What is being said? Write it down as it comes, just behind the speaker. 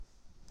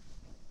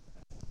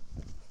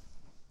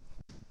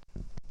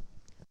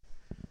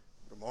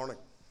Morning.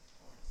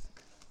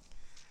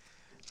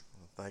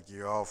 Thank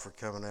you all for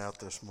coming out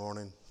this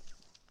morning.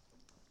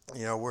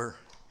 You know, we're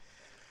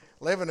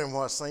living in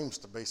what seems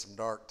to be some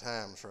dark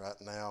times right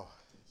now.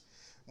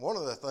 One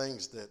of the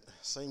things that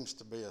seems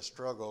to be a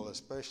struggle,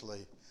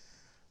 especially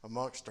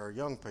amongst our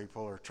young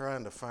people, are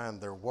trying to find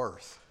their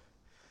worth.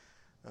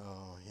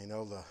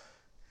 The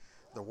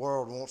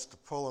world wants to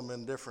pull them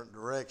in different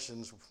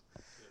directions.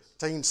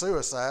 Teen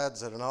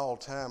suicide's at an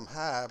all-time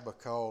high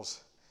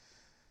because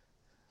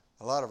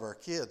a lot of our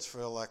kids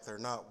feel like they're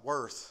not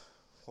worth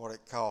what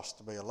it costs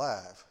to be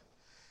alive.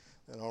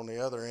 And on the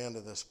other end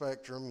of the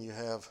spectrum, you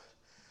have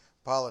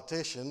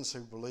politicians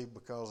who believe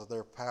because of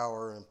their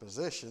power and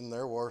position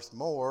they're worth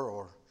more,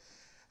 or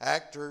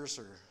actors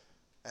or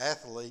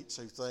athletes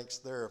who thinks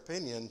their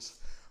opinions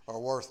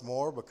are worth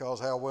more because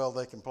how well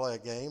they can play a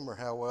game or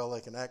how well they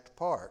can act a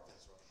part.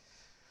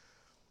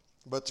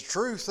 But the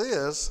truth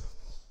is,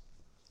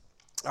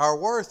 our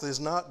worth is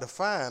not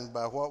defined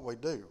by what we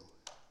do.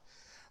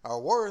 Our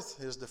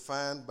worth is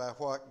defined by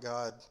what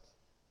God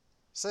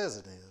says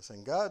it is.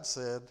 And God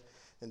said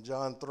in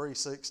John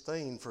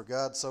 3:16, "For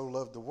God so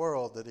loved the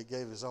world that he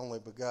gave his only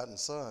begotten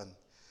Son,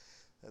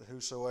 that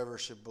whosoever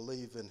should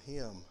believe in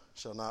him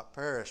shall not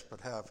perish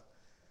but have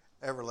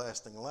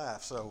everlasting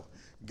life." So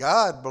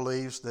God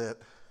believes that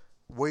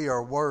we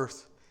are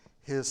worth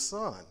his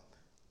Son.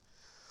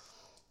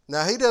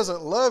 Now, he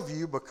doesn't love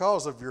you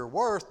because of your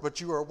worth,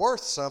 but you are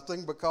worth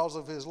something because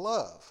of his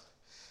love.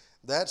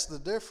 That's the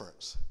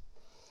difference.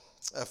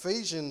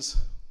 Ephesians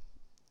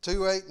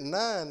 2:8 and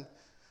 9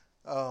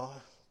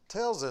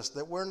 tells us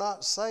that we're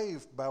not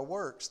saved by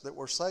works, that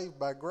we're saved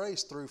by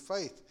grace through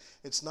faith.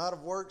 It's not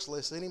of works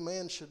lest any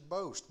man should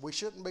boast. We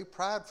shouldn't be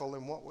prideful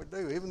in what we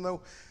do, even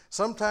though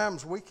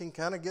sometimes we can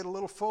kind of get a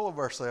little full of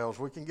ourselves.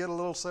 We can get a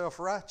little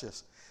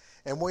self-righteous.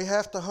 And we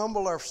have to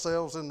humble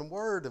ourselves in the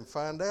Word and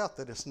find out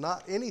that it's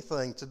not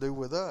anything to do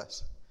with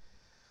us.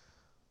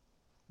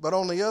 But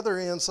on the other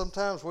end,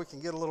 sometimes we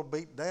can get a little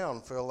beat down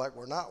and feel like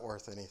we're not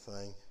worth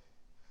anything.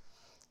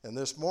 And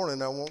this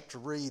morning I want to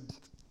read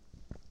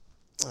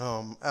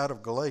out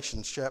of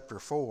Galatians chapter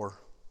 4.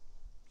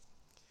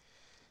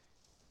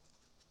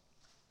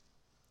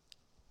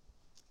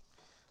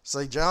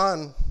 See,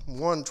 John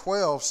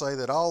 1:12 say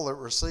that all that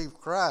receive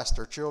Christ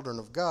are children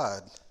of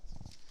God.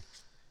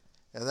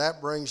 And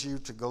that brings you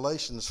to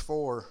Galatians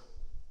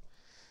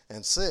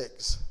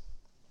 4:6.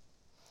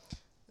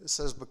 It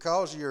says,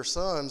 "Because ye are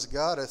sons,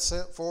 God hath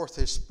sent forth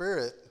his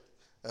Spirit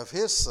of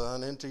his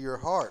Son into your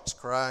hearts,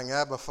 crying,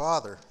 Abba,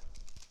 Father.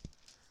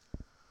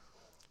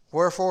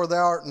 Wherefore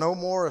thou art no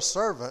more a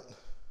servant,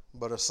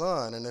 but a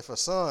son, and if a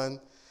son,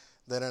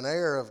 then an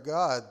heir of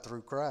God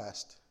through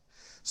Christ."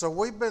 So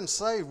we've been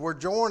saved. We're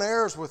joint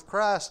heirs with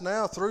Christ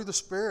now through the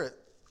Spirit.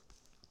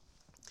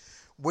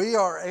 We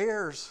are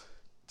heirs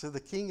to the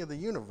King of the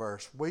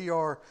universe. We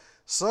are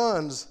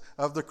sons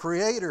of the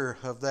Creator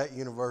of that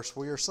universe.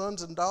 We are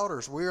sons and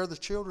daughters. We are the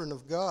children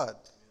of God.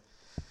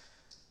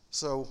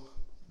 So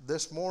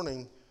this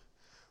morning,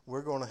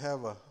 we're going to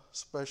have a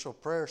special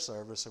prayer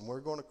service, and we're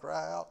going to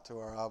cry out to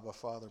our Abba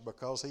Father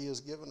because he has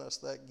given us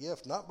that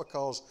gift, not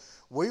because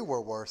we were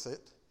worth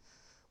it,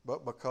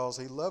 but because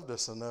he loved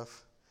us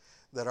enough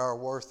that our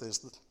worth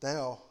is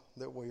now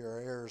that we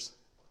are heirs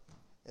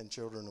and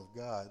children of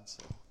God.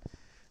 So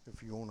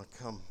if you want to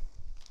come